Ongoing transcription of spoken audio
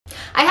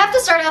I have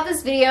to start out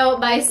this video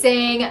by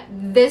saying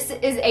this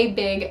is a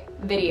big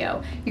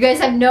video. You guys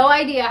have no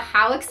idea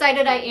how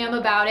excited I am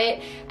about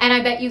it, and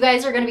I bet you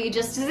guys are gonna be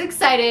just as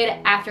excited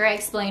after I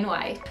explain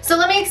why. So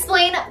let me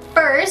explain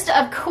first.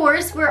 Of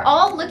course, we're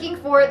all looking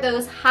for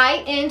those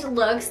high-end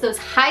looks, those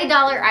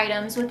high-dollar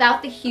items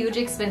without the huge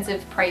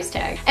expensive price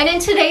tag. And in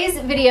today's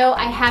video,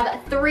 I have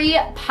 3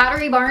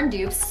 Pottery Barn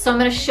dupes, so I'm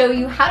gonna show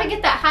you how to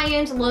get that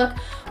high-end look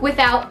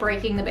without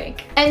breaking the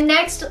bank. And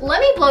next,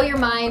 let me blow your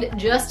mind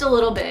just a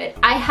little bit.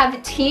 I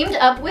have teamed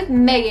up with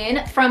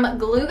Megan from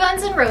Glue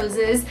Guns and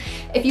Roses.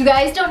 If you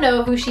guys don't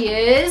know who she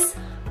is,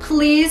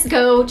 please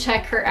go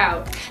check her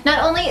out.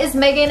 Not only is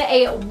Megan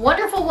a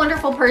wonderful,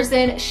 wonderful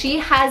person, she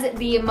has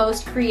the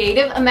most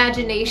creative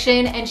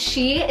imagination, and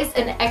she is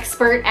an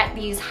expert at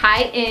these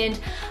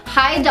high-end,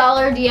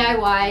 high-dollar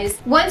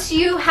DIYs. Once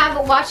you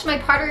have watched my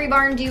Pottery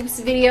Barn dupes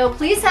video,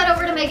 please head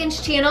over to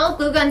Megan's channel,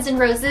 Glue Guns and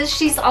Roses.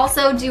 She's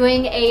also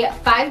doing a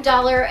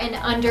 $5 and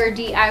under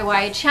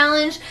DIY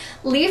challenge.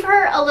 Leave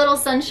her a little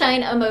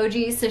sunshine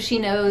emoji so she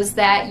knows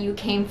that you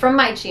came from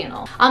my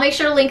channel. I'll make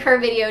sure to link her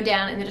video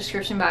down in the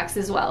description box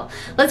as well.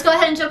 Let's go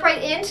ahead and jump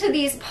right into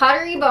these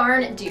Pottery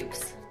Barn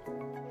dupes.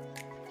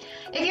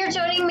 If you're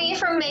joining me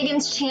from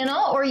Megan's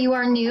channel or you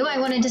are new, I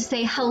wanted to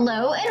say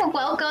hello and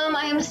welcome.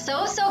 I am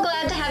so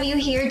glad to have you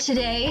here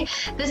today.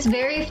 This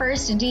very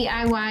first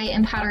DIY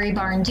and Pottery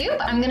Barn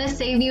dupe, I'm gonna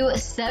save you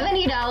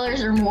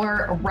 $70 or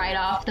more right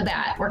off the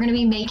bat. We're gonna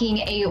be making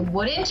a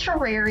wooden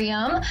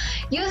terrarium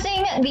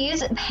using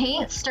these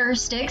paint stir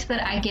sticks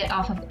that I get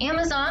off of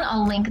Amazon.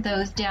 I'll link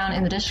those down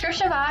in the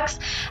description box,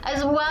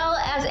 as well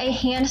as a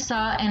hand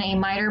saw and a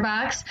miter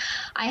box.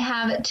 I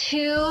have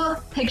 2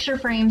 picture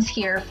frames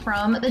here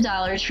from the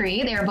Dollar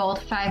Tree. They're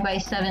both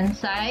 5x7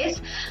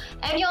 size,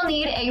 and you'll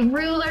need a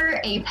ruler,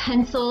 a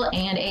pencil,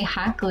 and a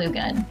hot glue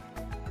gun.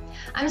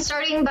 I'm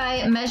starting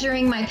by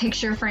measuring my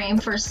picture frame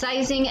for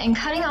sizing and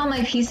cutting all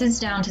my pieces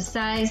down to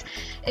size.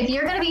 If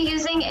you're going to be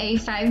using a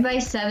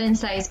 5x7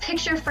 size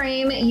picture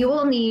frame, you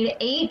will need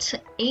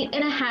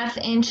 8.5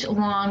 inch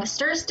long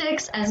stir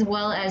sticks, as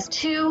well as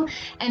 2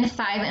 and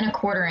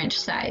 5¼ inch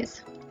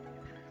size.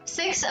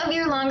 6 of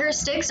your longer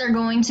sticks are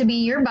going to be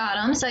your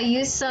bottom, so I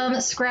used some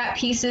scrap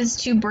pieces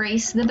to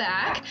brace the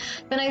back.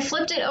 Then I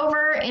flipped it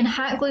over and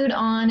hot glued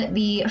on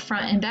the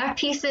front and back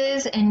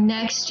pieces, and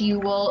next you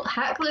will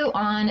hot glue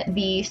on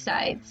the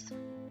sides.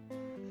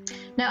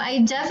 Now,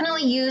 I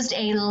definitely used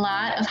a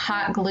lot of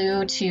hot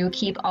glue to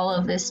keep all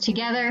of this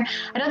together.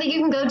 I don't think you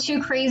can go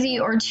too crazy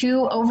or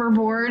too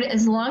overboard,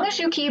 as long as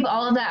you keep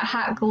all of that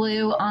hot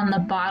glue on the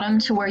bottom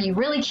to where you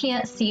really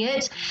can't see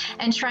it,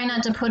 and try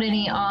not to put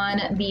any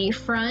on the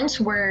front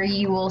where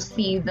you will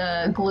see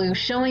the glue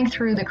showing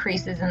through the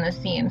creases in the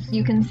seams.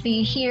 You can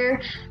see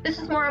here, this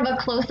is more of a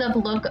close-up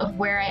look of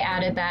where I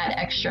added that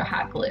extra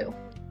hot glue.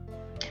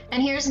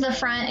 And here's the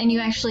front, and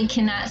you actually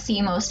cannot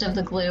see most of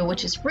the glue,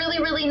 which is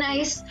really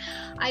nice.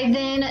 I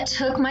then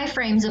took my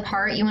frames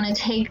apart. You want to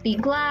take the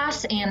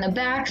glass and the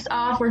backs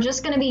off. We're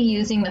just going to be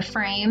using the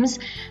frames,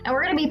 and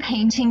we're going to be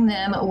painting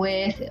them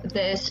with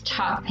this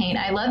chalk paint.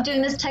 I love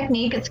doing this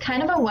technique. It's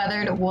kind of a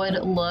weathered wood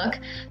look.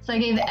 So I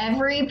gave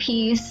every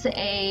piece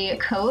a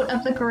coat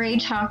of the gray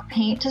chalk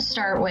paint to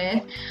start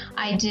with.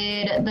 I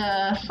did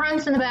the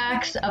fronts and the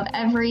backs of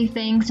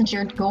everything, since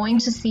you're going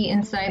to see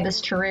inside this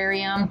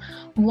terrarium.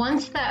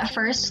 Once that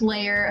first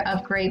layer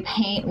of gray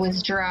paint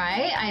was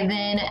dry, I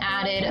then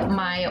added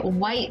my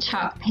white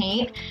chalk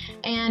paint,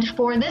 and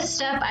for this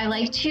step I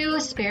like to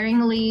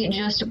sparingly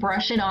just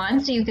brush it on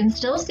so you can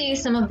still see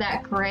some of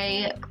that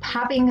gray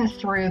popping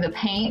through the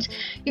paint.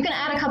 You can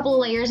add a couple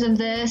layers of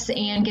this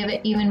and give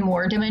it even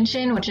more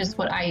dimension, which is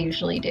what I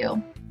usually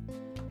do.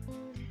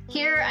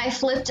 Here I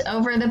flipped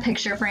over the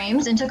picture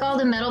frames and took all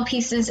the metal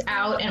pieces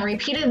out and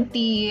repeated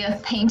the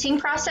painting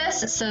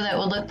process so that it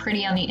would look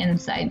pretty on the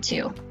inside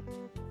too.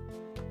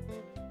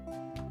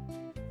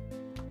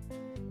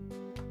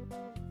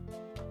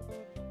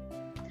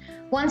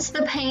 Once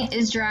the paint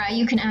is dry,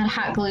 you can add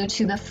hot glue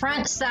to the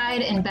front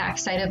side and back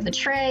side of the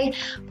tray.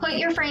 Put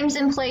your frames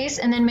in place,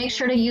 and then make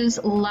sure to use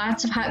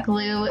lots of hot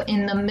glue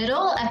in the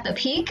middle at the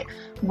peak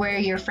where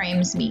your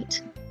frames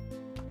meet.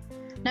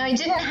 Now, I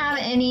didn't have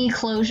any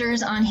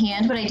closures on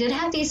hand, but I did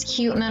have these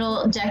cute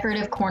metal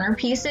decorative corner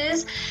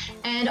pieces.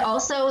 And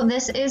also,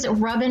 this is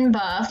rub and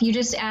buff. You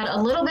just add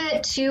a little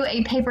bit to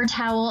a paper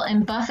towel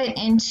and buff it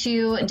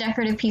into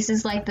decorative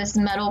pieces like this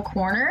metal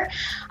corner.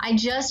 I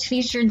just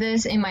featured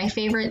this in my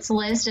favorites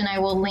list, and I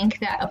will link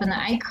that up in the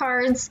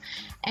iCards.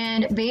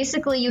 And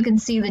basically you can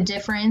see the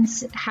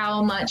difference,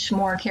 how much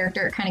more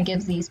character it kind of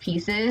gives these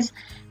pieces.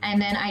 And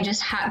then I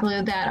just hot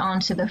glued that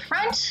onto the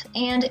front.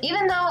 And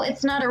even though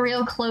it's not a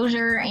real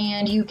closure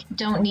and you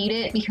don't need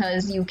it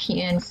because you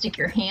can stick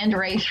your hand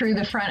right through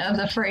the front of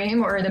the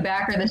frame or the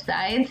back or the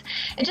sides,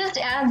 it just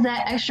adds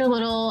that extra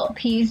little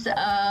piece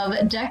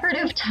of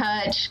decorative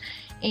touch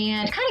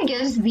and kind of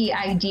gives the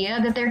idea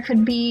that there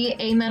could be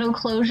a metal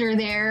closure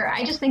there.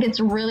 I just think it's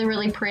really,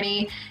 really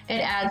pretty.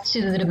 It adds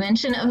to the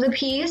dimension of the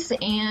piece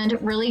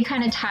and really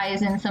kind of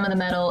ties in some of the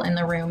metal in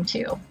the room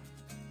too.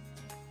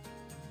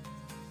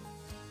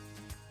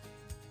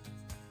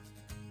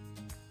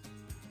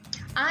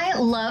 I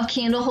love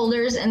candle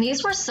holders, and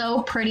these were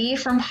so pretty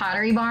from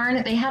Pottery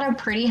Barn. They had a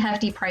pretty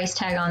hefty price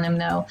tag on them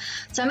though.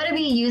 So I'm going to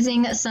be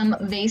using some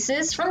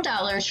vases from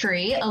Dollar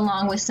Tree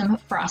along with some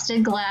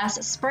frosted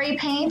glass spray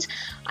paint.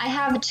 I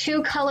have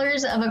 2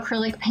 colors of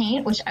acrylic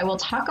paint, which I will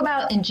talk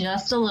about in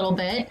just a little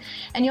bit.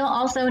 And you'll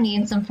also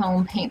need some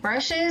foam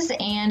paintbrushes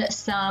and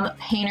some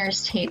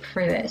painter's tape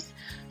for this.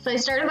 So I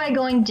started by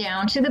going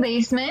down to the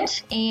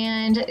basement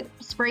and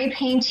spray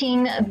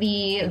painting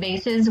the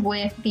vases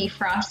with the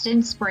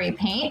frosted spray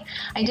paint.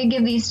 I did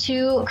give these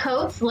 2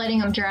 coats, letting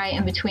them dry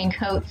in between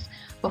coats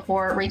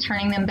before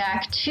returning them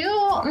back to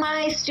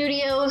my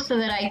studio so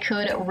that I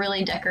could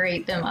really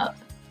decorate them up.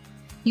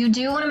 You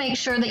do want to make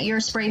sure that your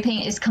spray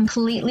paint is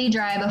completely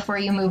dry before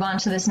you move on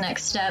to this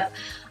next step.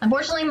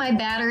 Unfortunately, my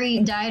battery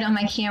died on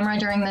my camera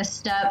during this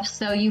step,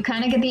 so you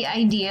kind of get the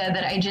idea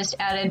that I just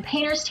added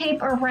painter's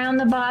tape around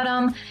the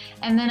bottom,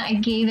 and then I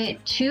gave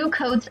it 2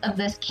 coats of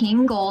this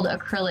King Gold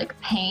acrylic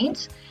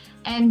paint.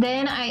 And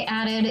then I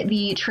added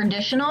the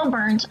traditional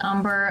burnt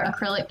umber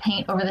acrylic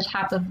paint over the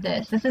top of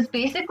this. This is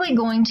basically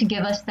going to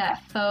give us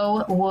that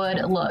faux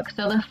wood look.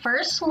 So the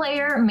first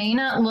layer may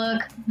not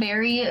look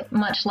very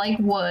much like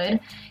wood.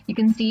 You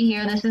can see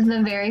here, this is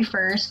the very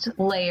first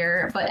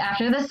layer, but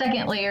after the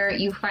second layer,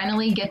 you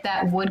finally get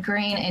that wood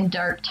grain and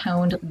dark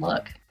toned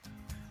look.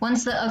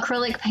 Once the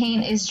acrylic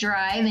paint is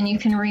dry, then you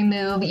can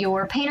remove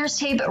your painter's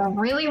tape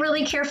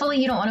really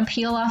carefully. You don't want to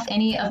peel off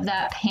any of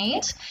that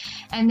paint.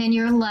 And then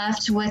you're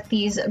left with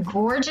these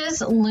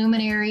gorgeous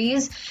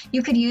luminaries.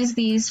 You could use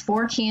these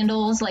for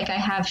candles like I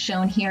have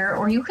shown here,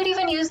 or you could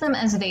even use them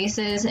as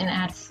vases and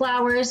add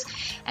flowers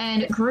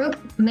and group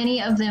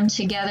many of them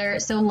together.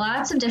 So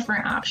lots of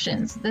different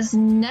options. This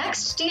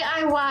next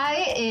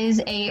DIY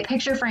is a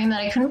picture frame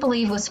that I couldn't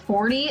believe was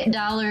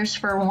 $40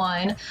 for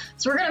one.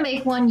 So we're gonna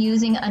make one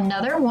using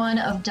another one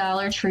of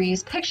Dollar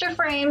Tree's picture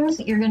frames.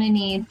 You're gonna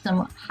need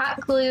some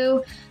hot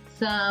glue,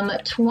 some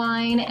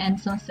twine, and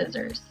some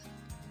scissors.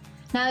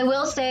 Now I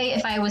will say,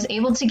 if I was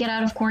able to get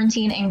out of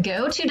quarantine and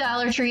go to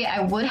Dollar Tree,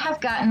 I would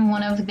have gotten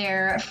one of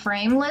their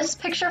frameless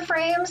picture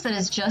frames that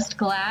is just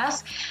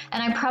glass,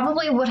 and I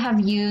probably would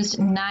have used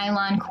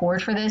nylon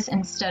cord for this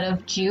instead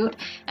of jute,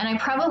 and I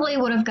probably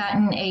would have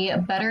gotten a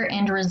better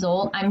end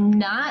result. I'm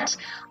not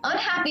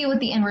unhappy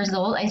with the end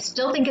result. I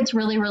still think it's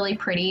really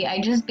pretty.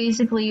 I just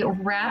basically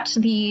wrapped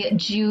the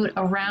jute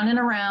around and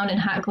around and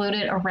hot glued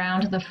it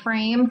around the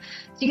frame.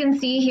 So you can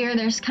see here,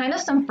 there's kind of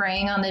some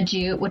fraying on the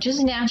jute, which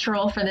is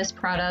natural for this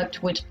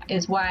product, which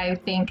is why I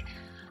think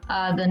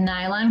the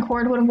nylon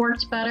cord would have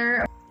worked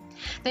better.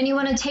 Then you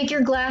want to take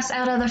your glass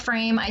out of the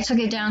frame. I took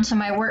it down to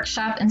my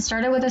workshop and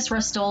started with this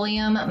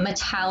Rust-Oleum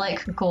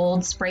metallic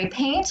gold spray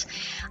paint.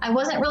 I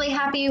wasn't really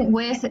happy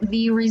with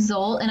the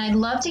result, and I'd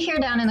love to hear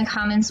down in the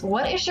comments,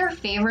 what is your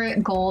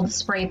favorite gold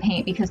spray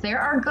paint? Because there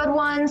are good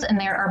ones and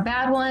there are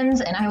bad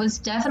ones, and I was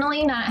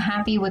definitely not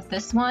happy with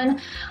this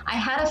one. I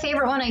had a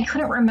favorite one, I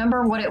couldn't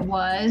remember what it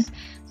was.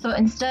 So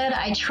instead,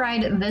 I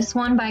tried this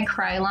one by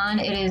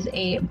Krylon. It is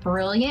a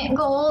brilliant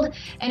gold,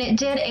 and it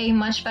did a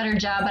much better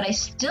job, but I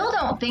still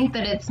don't think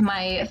that it's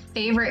my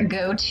favorite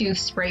go-to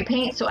spray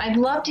paint. So I'd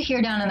love to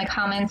hear down in the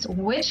comments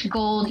which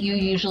gold you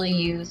usually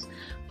use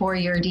for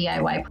your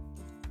DIY.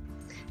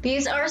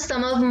 These are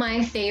some of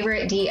my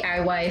favorite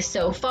DIYs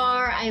so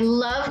far. I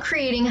love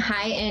creating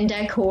high-end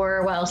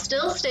decor while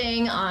still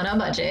staying on a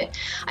budget.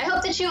 I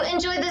hope that you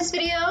enjoyed this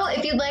video.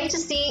 If you'd like to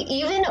see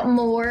even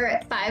more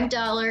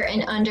 $5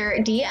 and under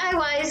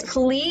DIYs,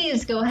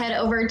 please go head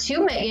over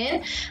to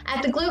Megan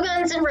at the Glue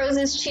Guns and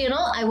Roses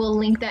channel. I will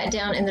link that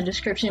down in the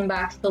description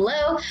box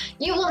below.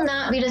 You will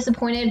not be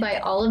disappointed by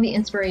all of the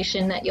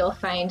inspiration that you'll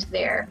find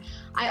there.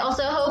 I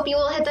also hope you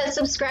will hit that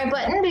subscribe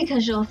button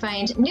because you'll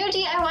find new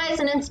DIYs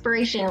and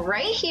inspiration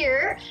right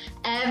here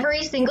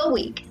every single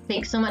week.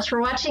 Thanks so much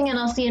for watching, and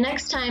I'll see you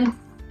next time.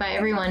 Bye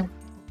everyone.